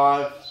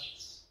 Thrive,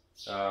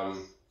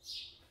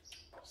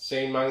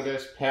 Sea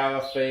Mungus,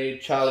 Power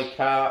Feed, Charlie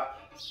Carp,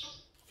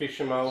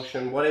 Fish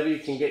Emulsion, whatever you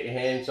can get your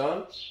hands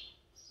on.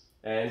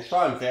 And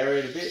try and vary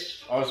it a bit.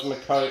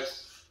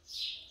 Osmocote,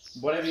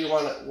 whatever you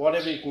want,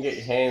 whatever you can get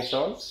your hands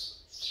on.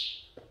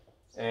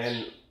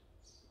 And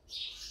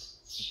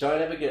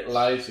don't ever get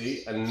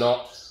lazy and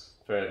not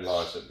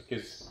fertilise it,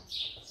 because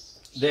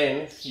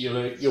then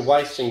you're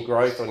wasting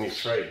growth on your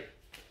tree.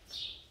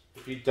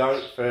 If you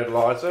don't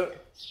fertilise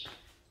it,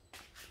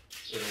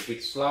 it'll be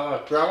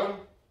slower growing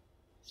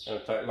and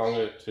it'll take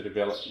longer to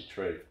develop your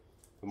tree.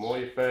 The more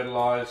you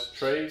fertilise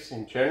trees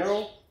in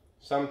general,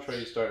 some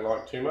trees don't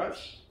like too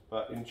much,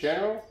 but in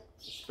general,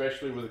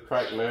 especially with the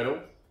crepe myrtle,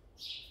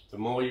 the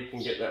more you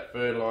can get that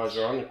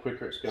fertiliser on, the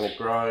quicker it's going to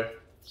grow,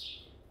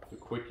 the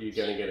quicker you're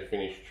going to get a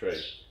finished tree.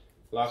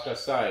 Like I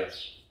say,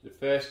 the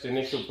first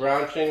initial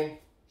branching,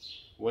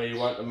 where you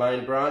want the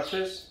main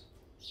branches,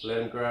 let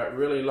them grow out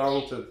really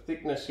long to the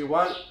thickness you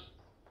want.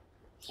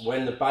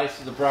 When the base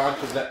of the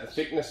branch is at the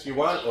thickness you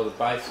want, or the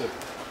base of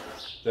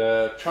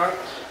the trunk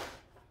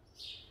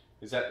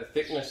is at the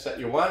thickness that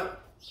you want,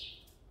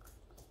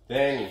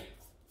 then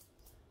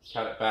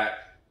cut it back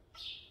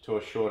to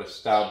a shorter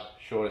stub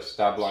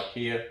like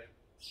here.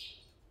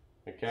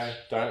 Okay,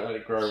 don't let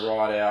it grow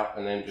right out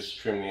and then just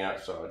trim the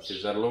outside,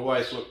 because that'll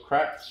always look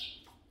crap.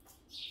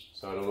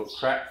 So it'll look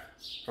crap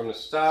from the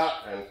start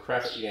and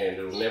crap at the end.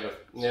 It'll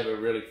never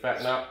really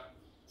fatten up.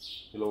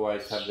 You'll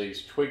always have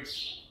these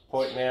twigs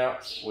pointing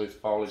out with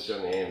foliage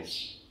on the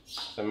ends.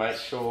 So make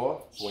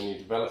sure when you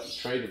develop the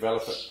tree,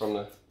 develop it from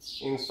the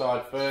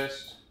inside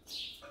first.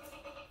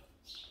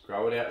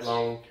 Grow it out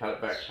long, cut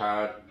it back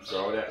hard,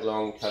 grow it out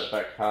long, cut it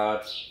back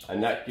hard,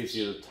 and that gives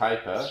you the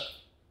taper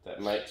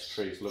that makes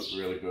trees look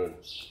really good.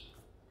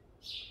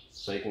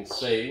 So you can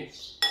see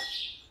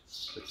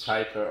the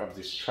taper of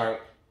this trunk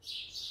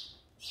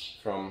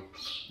from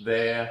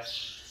there,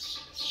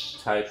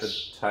 tapered,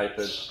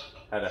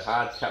 had a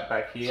hard cut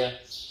back here,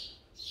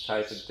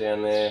 tapered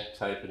down there,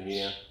 tapered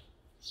here,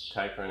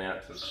 tapering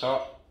out to the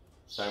top.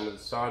 Same with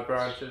the side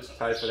branches,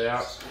 tapered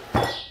out.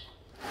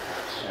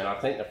 And I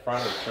think the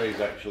front of the tree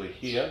is actually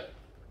here.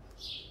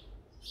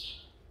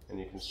 And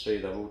you can see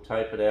they've all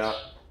tapered out.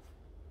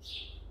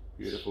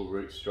 Beautiful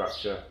root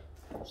structure.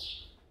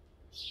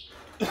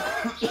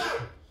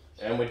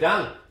 And we're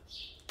done.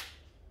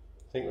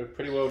 I think we're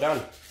pretty well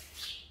done.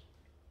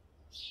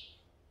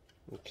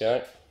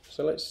 Okay,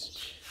 so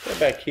let's go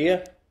back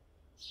here.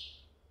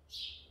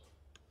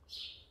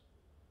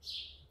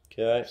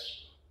 Okay.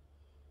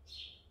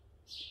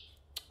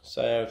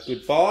 Say our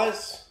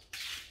goodbyes.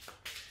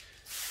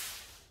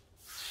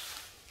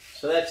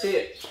 So that's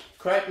it.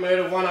 Crepe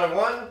Myrtle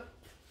 101.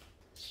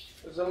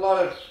 There's a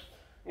lot of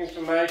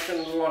information,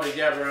 a lot of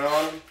gathering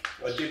on.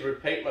 I did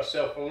repeat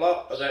myself a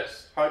lot, but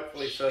that's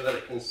hopefully so that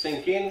it can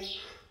sink in.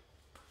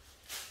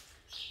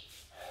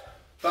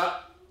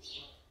 But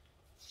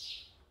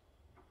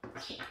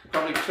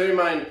probably 2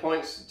 main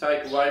points to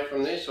take away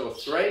from this, or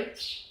 3.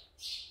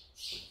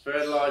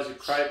 Fertilise your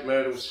crepe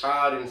myrtles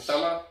hard in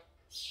summer.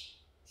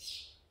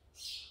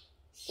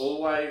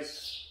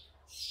 Always,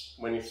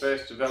 when you're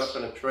first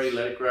developing a tree,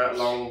 let it grow out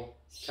long,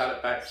 cut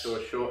it back to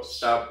a short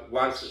stub.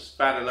 Once it's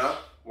fat enough,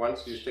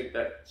 once you think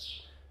that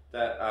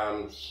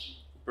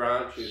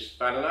branch is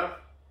fat enough,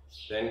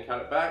 then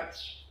cut it back,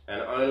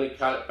 and only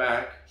cut it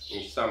back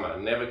in summer.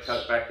 Never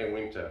cut it back in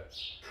winter.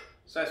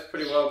 So that's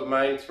pretty well the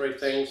main 3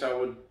 things I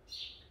would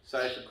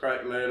say for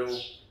crepe myrtle.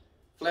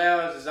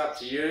 Flowers is up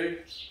to you.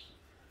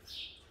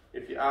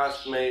 If you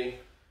ask me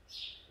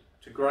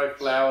to grow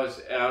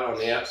flowers out on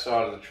the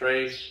outside of the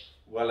tree,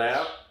 well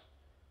out,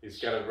 is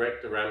going to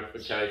wreck the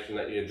ramification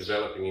that you're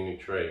developing in your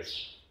tree.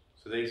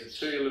 So these are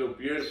 2 little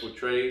beautiful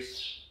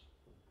trees,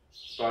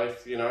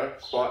 both, you know,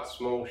 quite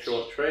small,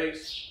 short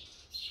trees.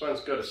 This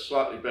one's got a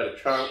slightly better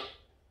trunk,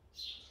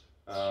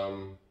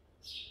 and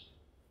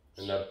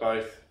they're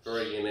both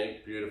very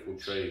unique, beautiful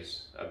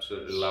trees.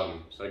 Absolutely love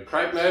them. So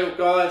crepe myrtle,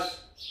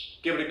 guys,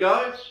 give it a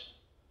go.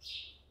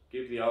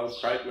 Give the old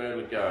crepe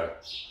myrtle a go.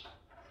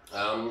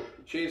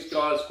 Cheers,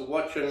 guys, for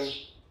watching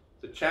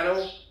the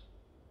channel.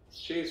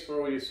 Cheers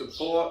for all your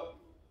support.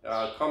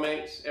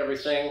 comments,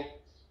 everything.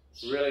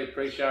 Really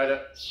appreciate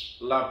it.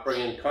 Love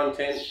bringing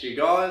content to you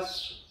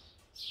guys.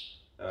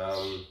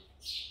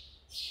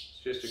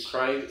 It's just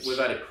we've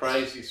had a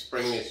crazy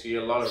spring this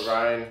year, a lot of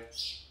rain.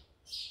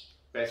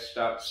 Best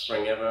start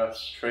spring ever.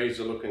 Trees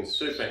are looking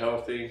super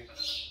healthy.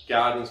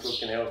 Garden's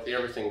looking healthy.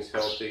 Everything's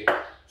healthy.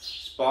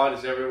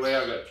 Spiders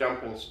everywhere. I've got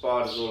jumping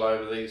spiders all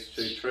over these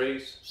 2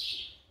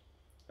 trees.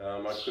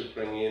 I could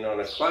bring you in on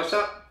a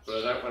close-up,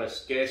 but I don't want to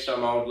scare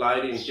some old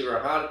lady and give her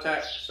a heart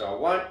attack, so I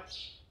won't.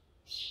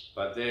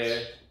 But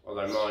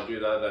although mind you,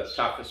 they're the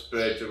toughest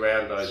birds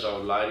around, those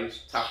old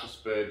ladies.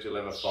 Toughest birds you'll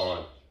ever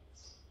find.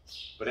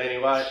 But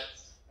anyway,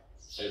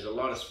 there's a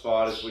lot of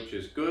spiders, which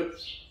is good,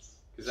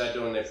 because they're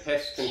doing their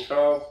pest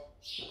control.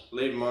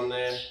 Leave them on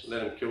there,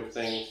 let them kill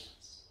things.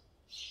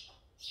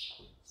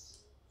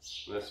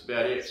 And that's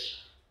about it.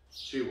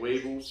 A few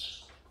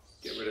weevils.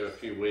 Get rid of a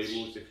few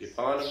weevils if you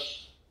find them.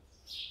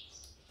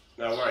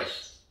 No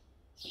worries.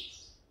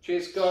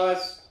 Cheers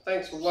guys.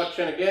 Thanks for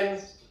watching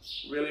again.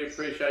 Really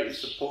appreciate your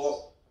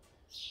support.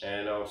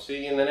 And I'll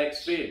see you in the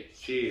next vid.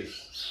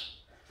 Cheers.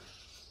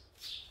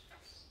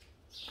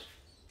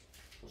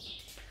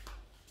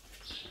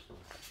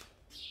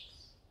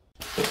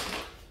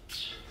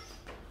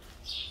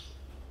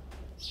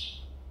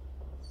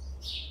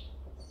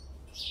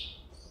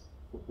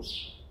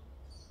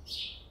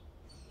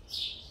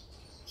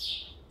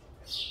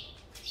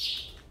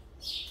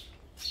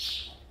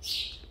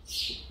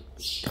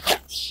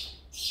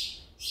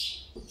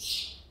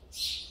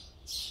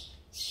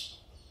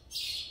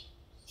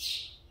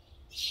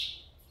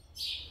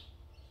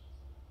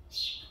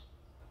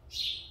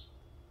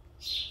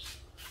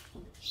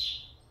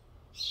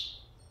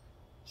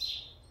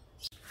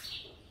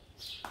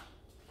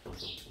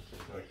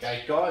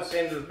 Okay guys,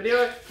 end of the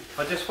video.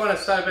 I just want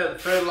to say about the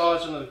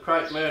fertilising of the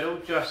crepe myrtle,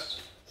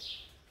 just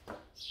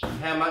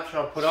how much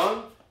I put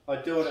on. I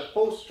do it at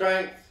full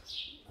strength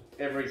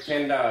every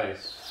 10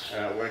 days.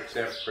 It works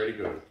out pretty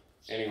good.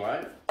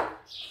 Anyway,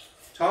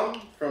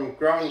 Tom from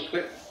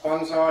Crepe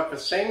Bonsai for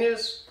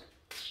Seniors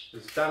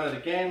has done it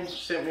again,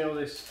 sent me all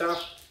this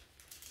stuff.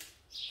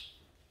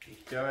 Okay,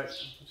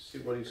 let's see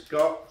what he's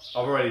got.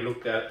 I've already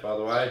looked at it by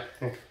the way.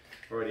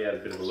 Already had a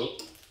bit of a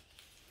look.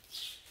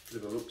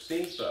 Bit of a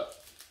look-see, but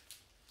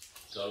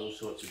got all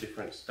sorts of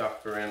different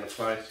stuff around the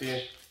place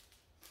here.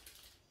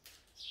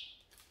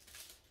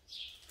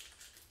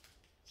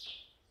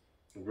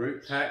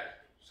 Root pack,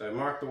 so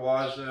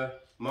mycorrhizal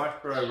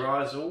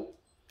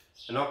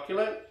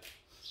inoculant.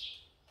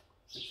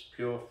 It's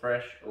pure,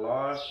 fresh,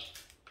 alive.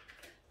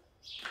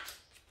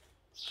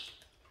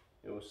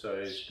 It also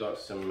has got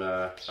some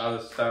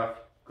other stuff,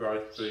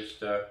 growth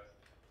booster,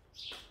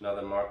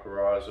 another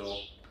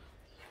mycorrhizal,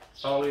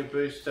 foliar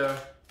booster,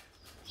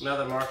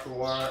 another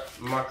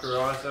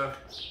mycorrhiza,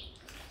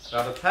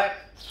 another pack,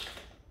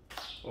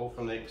 all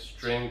from the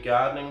Extreme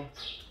Gardening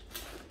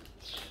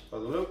by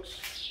the looks.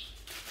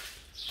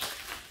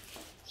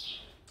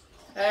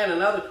 And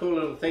another cool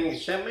little thing he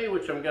sent me,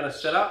 which I'm going to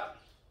set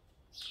up,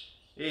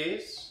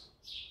 is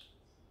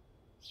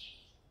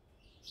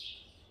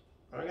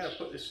I'm going to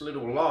put this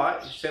little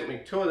light. He sent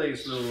me 2 of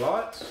these little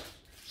lights,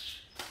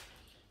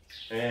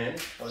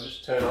 and I'll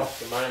just turn off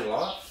the main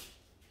light.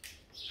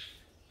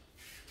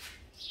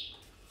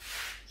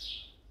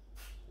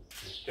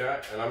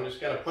 Okay, and I'm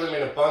just going to put them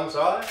in a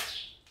bonsai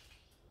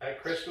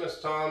at Christmas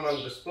time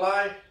on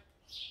display.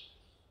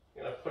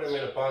 I'm going to put them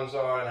in a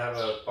bonsai and have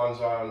a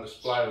bonsai on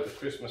display with a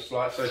Christmas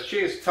light. So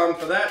cheers Tom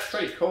for that,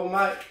 pretty cool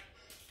mate.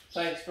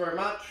 Thanks very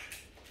much.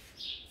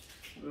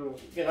 Little,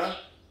 you know,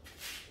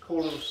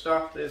 cool little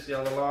stuff. There's the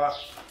other light.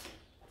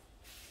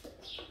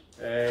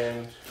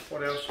 And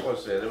what else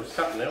was there? There was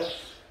something else.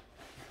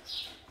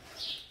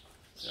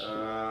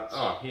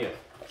 Oh, here.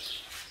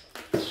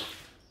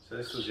 So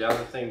this was the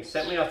other thing he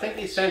sent me. I think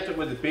he sent it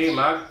with a beer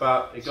mug,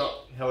 but it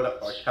got held up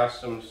by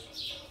customs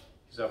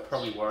because they were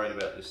probably worried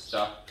about this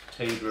stuff,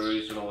 tea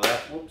brews and all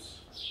that. Whoops.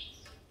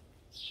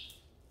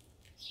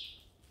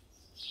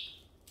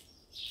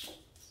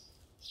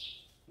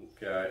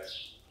 Okay,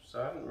 so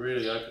I haven't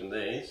really opened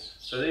these.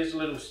 So these are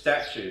little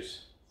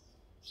statues.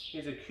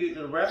 Here's a cute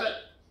little rabbit.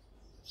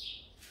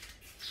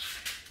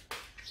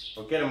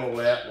 I'll get them all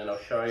out and then I'll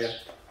show you.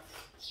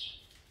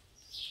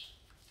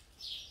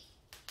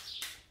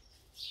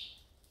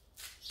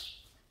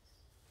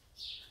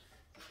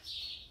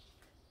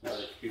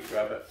 Another cute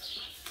rabbit.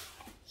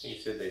 He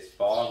said there's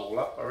 5 all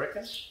up, I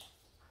reckon.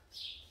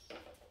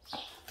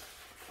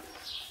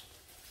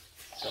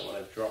 Don't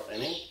want to drop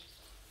any.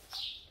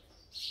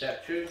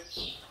 Statue.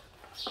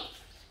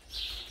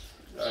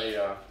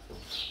 A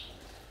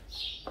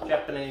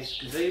Japanese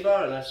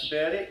gazebo, and that's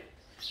about it.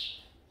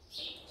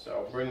 So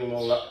I'll bring them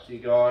all up to you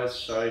guys.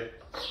 So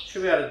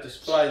should be able to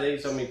display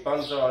these on my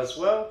bonsai as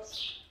well.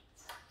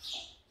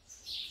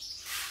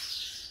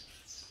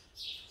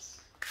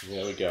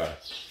 There we go.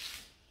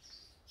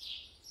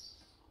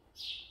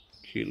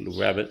 Cute little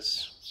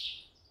rabbits.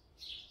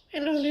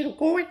 Hello little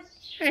boy.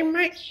 Hey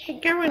mate, how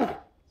you going?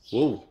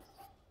 Whoa.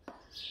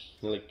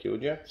 Nearly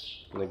killed you.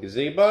 And the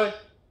gazebo.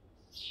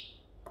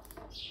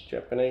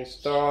 Japanese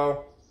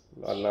style.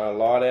 I don't know,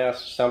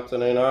 lighthouse,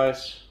 something, who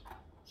knows.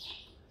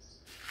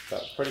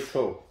 But pretty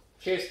cool.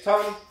 Cheers,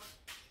 Tom.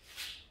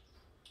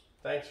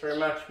 Thanks very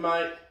much,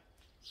 mate.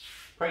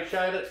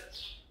 Appreciate it.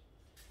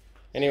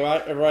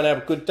 Anyway, everyone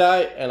have a good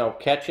day, and I'll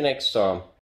catch you next time.